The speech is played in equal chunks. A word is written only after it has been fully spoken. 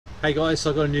Hey guys, so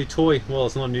I got a new toy. Well,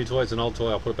 it's not a new toy, it's an old toy.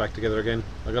 I'll put it back together again.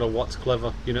 I got a Watts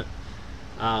Clever unit.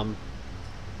 Um,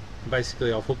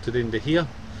 Basically, I've hooked it into here,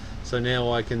 so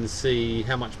now I can see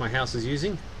how much my house is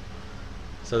using.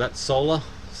 So that's solar,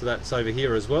 so that's over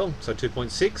here as well. So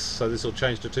 2.6, so this will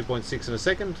change to 2.6 in a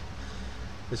second.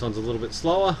 This one's a little bit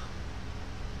slower.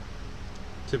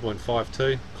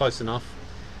 2.52, close enough.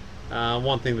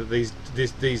 One thing that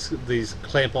these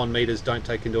clamp-on meters don't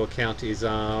take into account is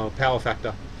power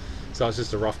factor. So it's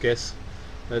just a rough guess.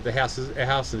 Our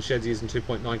house and shed's using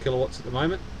 2.9 kilowatts at the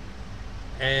moment,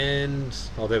 and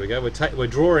oh, there we go. We're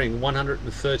drawing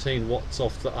 113 watts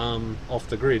off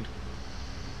the grid.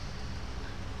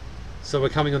 So we're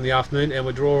coming on the afternoon, and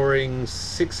we're drawing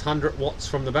 600 watts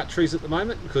from the batteries at the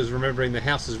moment, because remembering the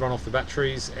house is run off the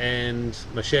batteries, and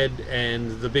my shed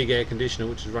and the big air conditioner,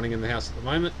 which is running in the house at the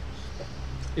moment,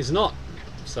 is not.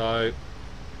 So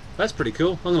that's pretty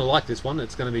cool. I'm going to like this one.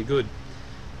 It's going to be good.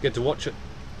 Get to watch it.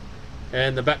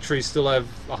 And the batteries still have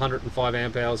 105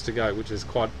 amp hours to go, which is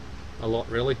quite a lot,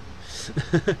 really.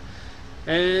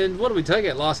 And what did we take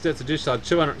out last out to discharge?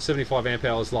 275 amp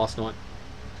hours last night.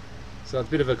 So it's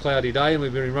a bit of a cloudy day, and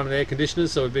we've been running air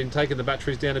conditioners, so we've been taking the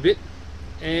batteries down a bit.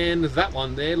 And that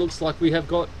one there looks like we have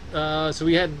got, so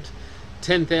we had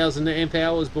 10,000 amp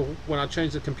hours when I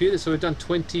changed the computer, so we've done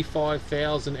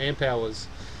 25,000 amp hours.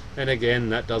 And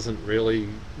again, that doesn't really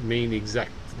mean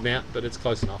exact amount, but it's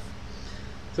close enough.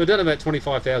 So we've done about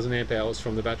 25,000 amp hours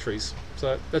from the batteries,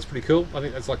 so that's pretty cool. I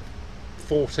think that's like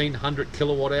 1,400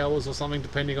 kilowatt hours or something,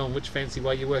 depending on which fancy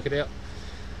way you work it out.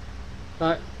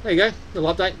 There you go,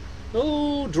 little update.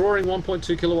 Oh, drawing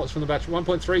 1.2 kilowatts from the battery,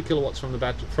 1.3 kilowatts from the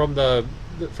battery, from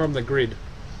the grid.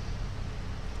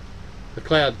 The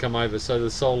cloud come over, so the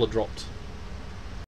solar dropped.